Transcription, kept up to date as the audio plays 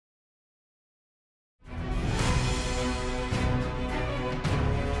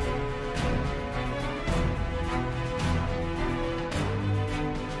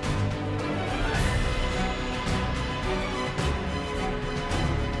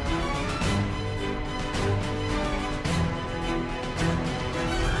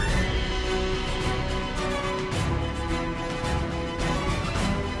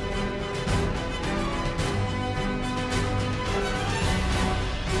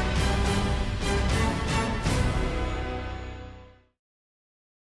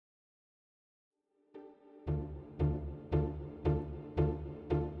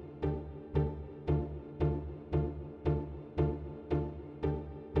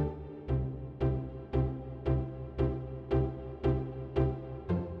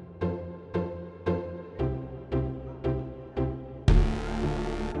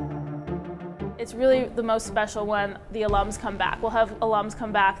It's really the most special when the alums come back. We'll have alums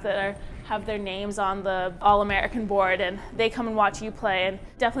come back that have their names on the All-American board, and they come and watch you play, and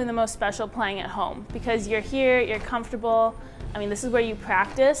definitely the most special playing at home because you're here, you're comfortable. I mean, this is where you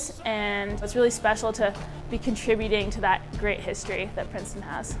practice, and it's really special to be contributing to that great history that Princeton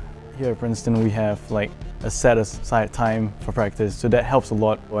has. Here at Princeton, we have like a set aside time for practice, so that helps a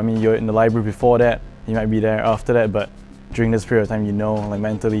lot. I mean, you're in the library before that, you might be there after that, but during this period of time, you know, like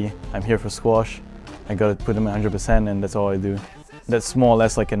mentally, I'm here for squash. I got to put in my 100%, and that's all I do. That's more or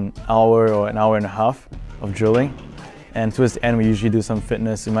less like an hour or an hour and a half of drilling. And towards the end, we usually do some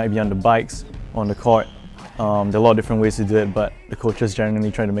fitness. It might be on the bikes, on the court. There are a lot of different ways to do it, but the coaches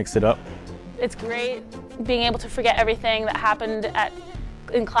generally try to mix it up. It's great being able to forget everything that happened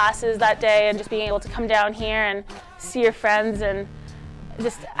in classes that day and just being able to come down here and see your friends and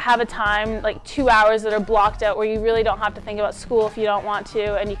just have a time, like 2 hours that are blocked out where you really don't have to think about school if you don't want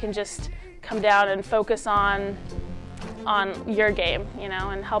to, and you can just come down and focus on your game, you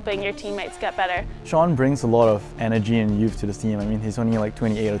know, and helping your teammates get better. Sean brings a lot of energy and youth to this team. I mean, he's only like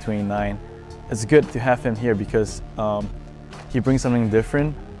 28 or 29. It's good to have him here because he brings something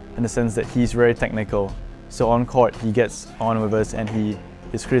different in the sense that he's very technical. So on court, he gets on with us and he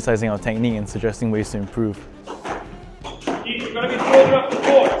is criticizing our technique and suggesting ways to improve. You've got to be further up the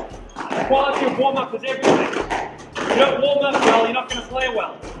court. The quality of warm-up is everything. If you don't warm up well, you're not going to play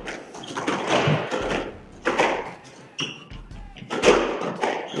well.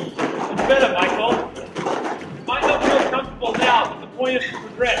 It's better, Michael. You might not feel comfortable now, but the point is to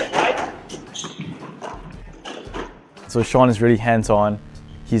progress, right? So Sean is really hands-on.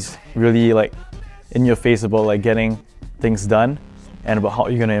 He's really like in your face about like getting things done and about how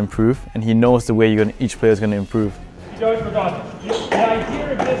you're going to improve, and he knows the way each player is going to improve. You don't forget. The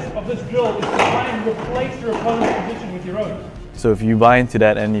idea of this drill is to try and replace your opponent's position with your own. So if you buy into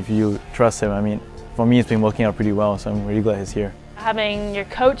that and if you trust him, I mean, for me it's been working out pretty well, so I'm really glad he's here. Having your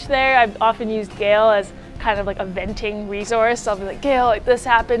coach there, I've often used Gail as kind of like a venting resource. I'll be like, Gail, like this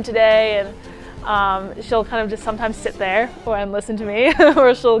happened today, and she'll kind of just sometimes sit there and listen to me,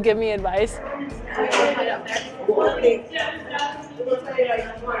 or she'll give me advice. 1,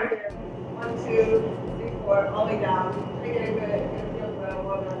 2, 3, 4, all the way down. Make it a good field throw,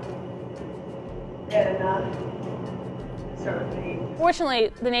 1, and start with the 8. Fortunately,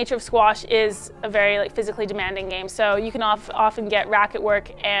 the nature of squash is a very physically demanding game, so you can often get racket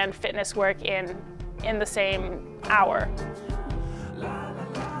work and fitness work in the same hour.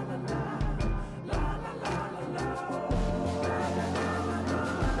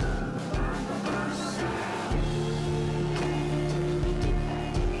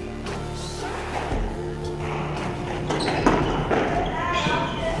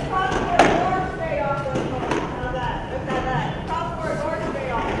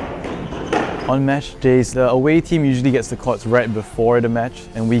 On match days, the away team usually gets the courts right before the match,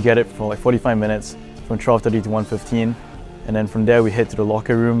 and we get it for like 45 minutes from 12:30 to 1:15, and then from there we head to the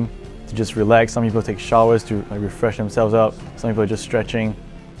locker room to just relax. Some people take showers to refresh themselves up. Some people are just stretching.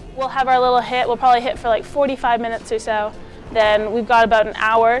 We'll have our little hit. We'll probably hit for like 45 minutes or so. Then we've got about an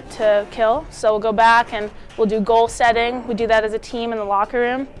hour to kill, so we'll go back and we'll do goal setting. We do that as a team in the locker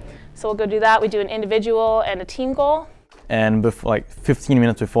room. So we'll go do that. We do an individual and a team goal. And before, like 15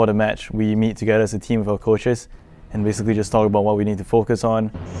 minutes before the match, we meet together as a team with our coaches and basically just talk about what we need to focus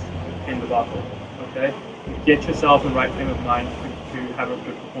on. In the bubble, okay? Get yourself in the right frame of mind to have a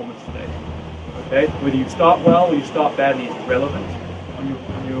good performance today, okay? Whether you start well or you start badly is irrelevant. On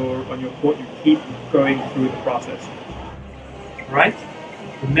your court, you keep going through the process, right?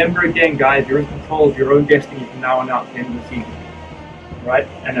 Remember again, guys, you're in control of your own destiny from now on out to the end of the season, right?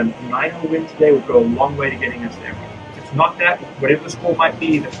 And a 9-0 win today would go a long way to getting us there. Not that, whatever the score might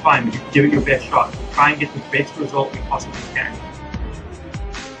be, that's fine, but you give it your best shot. Try and get the best result you possibly can.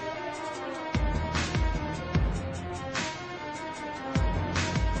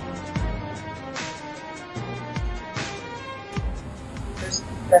 First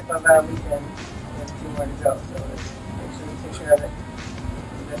step of our weekend, there's 2 more to go, so let's make sure we take care of it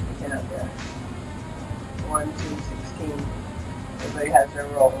the best we can out there. 1, 2, 16. Everybody has their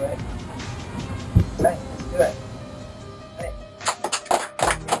role, right? Right, let's do it.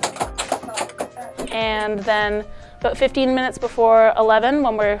 And then about 15 minutes before 11,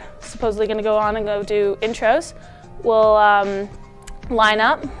 when we're supposedly going to go on and go do intros, we'll line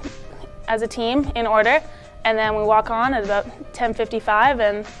up as a team in order, and then we walk on at about 10:55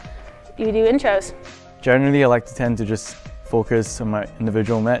 and you do intros. Generally, I like to tend to just focus on my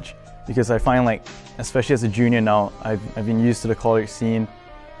individual match because I find like, especially as a junior now, I've been used to the college scene.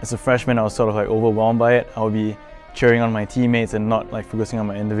 As a freshman, I was sort of like overwhelmed by it. I would be cheering on my teammates and not like focusing on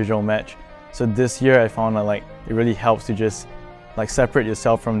my individual match. So this year I found that like it really helps to just like separate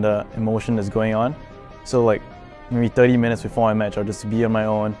yourself from the emotion that's going on. So like maybe 30 minutes before my match, I'll just be on my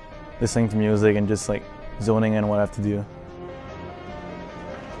own, listening to music and just like zoning in what I have to do.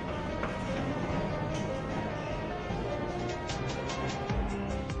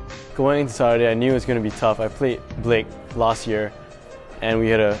 Going into Saturday, I knew it was going to be tough. I played Blake last year and we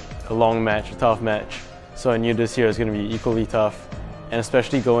had a long match, a tough match. So I knew this year was going to be equally tough. And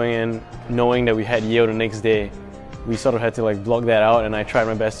especially going in, knowing that we had Yale the next day, we sort of had to like block that out, and I tried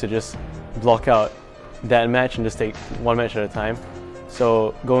my best to just block out that match and just take one match at a time.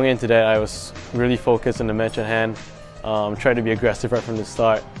 So going into that, I was really focused on the match at hand, tried to be aggressive right from the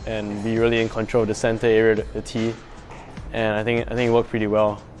start and be really in control of the center area, the tee, and I think it worked pretty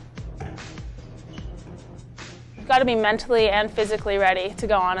well. You've got to be mentally and physically ready to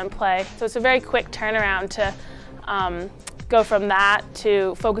go on and play. So it's a very quick turnaround to go from that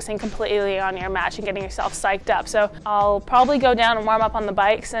to focusing completely on your match and getting yourself psyched up. So I'll probably go down and warm up on the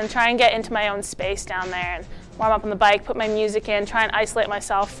bikes and try and get into my own space down there and warm up on the bike, put my music in, try and isolate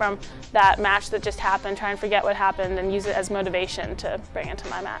myself from that match that just happened, try and forget what happened and use it as motivation to bring into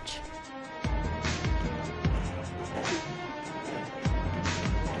my match.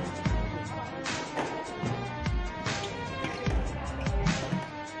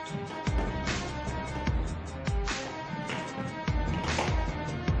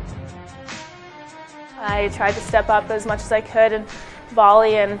 I tried to step up as much as I could and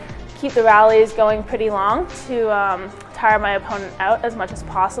volley and keep the rallies going pretty long to tire my opponent out as much as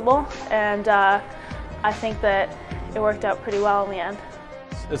possible, and I think that it worked out pretty well in the end.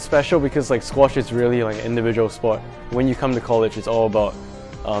 It's special because like squash is really like an individual sport. When you come to college, it's all about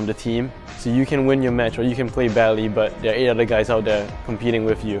the team. So you can win your match or you can play badly, but there are 8 other guys out there competing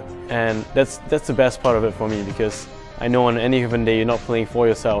with you, and that's the best part of it for me, because I know on any given day you're not playing for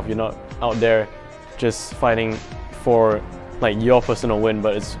yourself, you're not out there just fighting for like your personal win,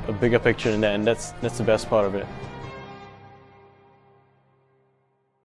 but it's a bigger picture than that, and that's the best part of it.